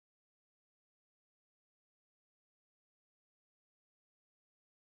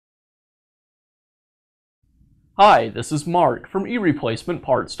Hi, this is Mark from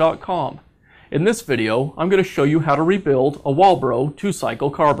eReplacementParts.com. In this video, I'm going to show you how to rebuild a Walbro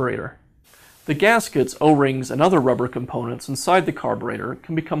 2-cycle carburetor. The gaskets, O-rings, and other rubber components inside the carburetor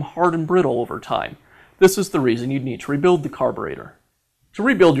can become hard and brittle over time. This is the reason you'd need to rebuild the carburetor. To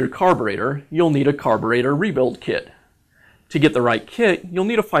rebuild your carburetor, you'll need a carburetor rebuild kit. To get the right kit, you'll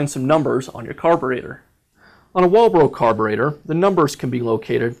need to find some numbers on your carburetor. On a Walbro carburetor, the numbers can be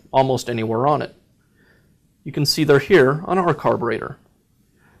located almost anywhere on it. You can see they're here on our carburetor.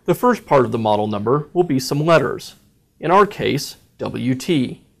 The first part of the model number will be some letters. In our case,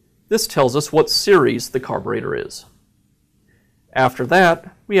 WT. This tells us what series the carburetor is. After that,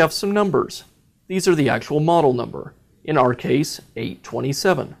 we have some numbers. These are the actual model number. In our case,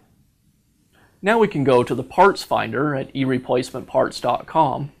 827. Now we can go to the parts finder at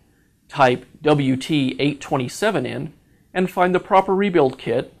eReplacementParts.com, type WT827 in, and find the proper rebuild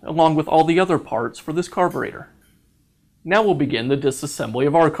kit along with all the other parts for this carburetor. Now we'll begin the disassembly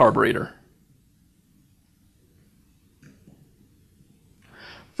of our carburetor.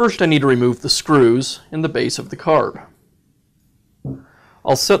 First I need to remove the screws in the base of the carb.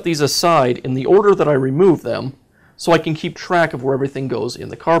 I'll set these aside in the order that I remove them so I can keep track of where everything goes in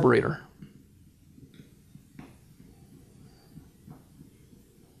the carburetor.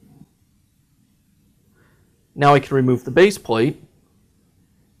 Now I can remove the base plate,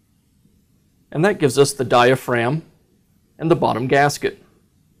 and that gives us the diaphragm and the bottom gasket.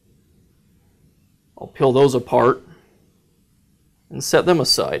 I'll peel those apart and set them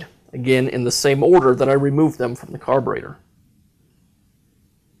aside, again in the same order that I removed them from the carburetor.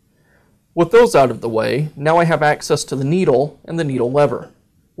 With those out of the way, now I have access to the needle and the needle lever.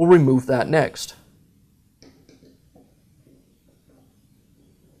 We'll remove that next.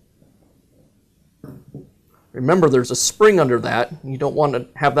 Remember, there's a spring under that, and you don't want to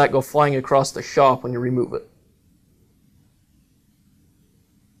have that go flying across the shop when you remove it.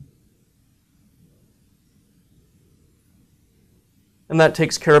 And that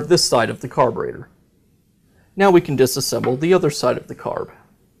takes care of this side of the carburetor. Now we can disassemble the other side of the carb.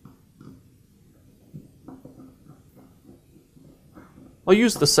 I'll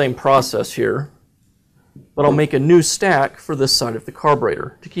use the same process here, but I'll make a new stack for this side of the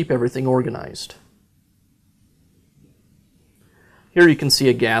carburetor to keep everything organized. Here you can see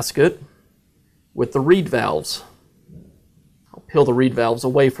a gasket with the reed valves. I'll peel the reed valves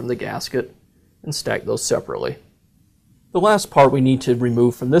away from the gasket and stack those separately. The last part we need to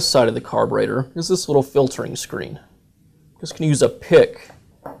remove from this side of the carburetor is this little filtering screen. Just can use a pick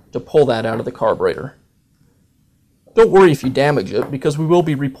to pull that out of the carburetor. Don't worry if you damage it, because we will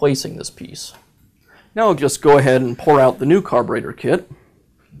be replacing this piece. Now I'll just go ahead and pour out the new carburetor kit.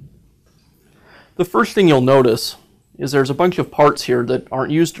 The first thing you'll notice is there's a bunch of parts here that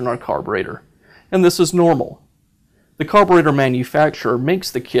aren't used in our carburetor, and this is normal. The carburetor manufacturer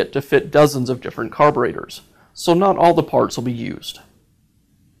makes the kit to fit dozens of different carburetors, so not all the parts will be used.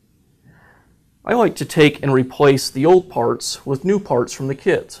 I like to take and replace the old parts with new parts from the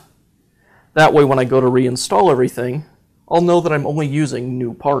kit. That way when I go to reinstall everything, I'll know that I'm only using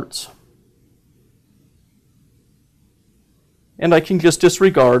new parts. And I can just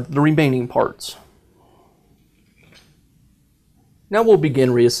disregard the remaining parts. Now we'll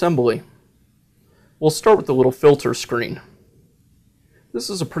begin reassembly. We'll start with the little filter screen. This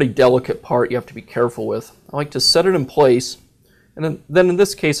is a pretty delicate part you have to be careful with. I like to set it in place, and then in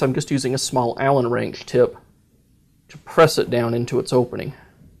this case I'm just using a small Allen wrench tip to press it down into its opening.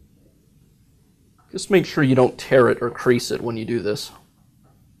 Just make sure you don't tear it or crease it when you do this.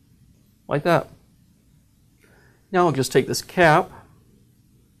 Like that. Now I'll just take this cap,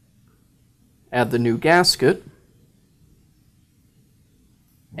 add the new gasket,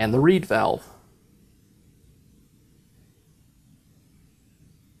 and the reed valve.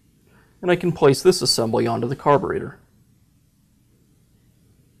 And I can place this assembly onto the carburetor.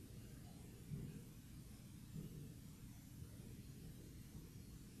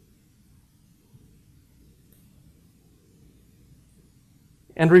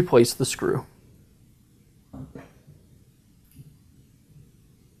 And replace the screw.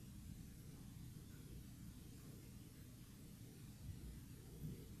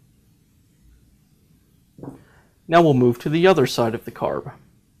 Now we'll move to the other side of the carb.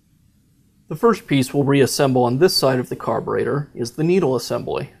 The first piece we'll reassemble on this side of the carburetor is the needle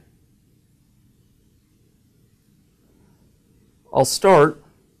assembly. I'll start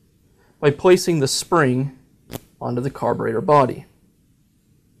by placing the spring onto the carburetor body.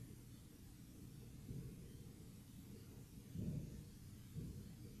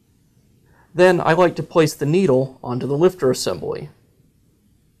 Then I like to place the needle onto the lifter assembly.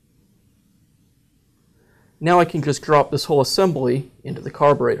 Now I can just drop this whole assembly into the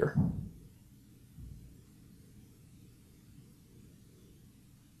carburetor.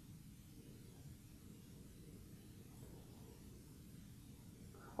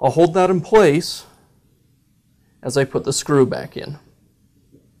 I'll hold that in place as I put the screw back in.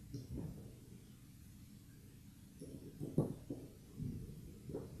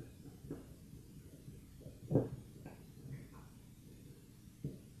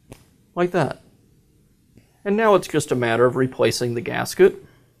 Like that. And now it's just a matter of replacing the gasket,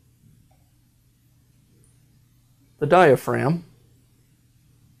 the diaphragm,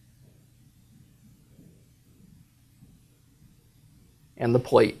 and the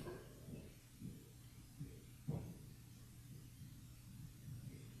plate.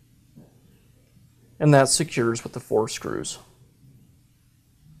 And that secures with the 4 screws.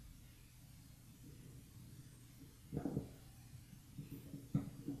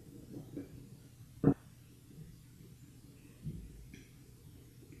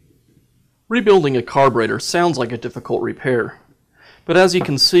 Rebuilding a carburetor sounds like a difficult repair, but as you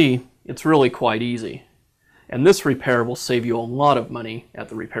can see, it's really quite easy. And this repair will save you a lot of money at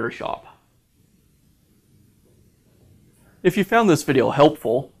the repair shop. If you found this video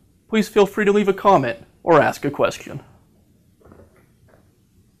helpful, please feel free to leave a comment or ask a question.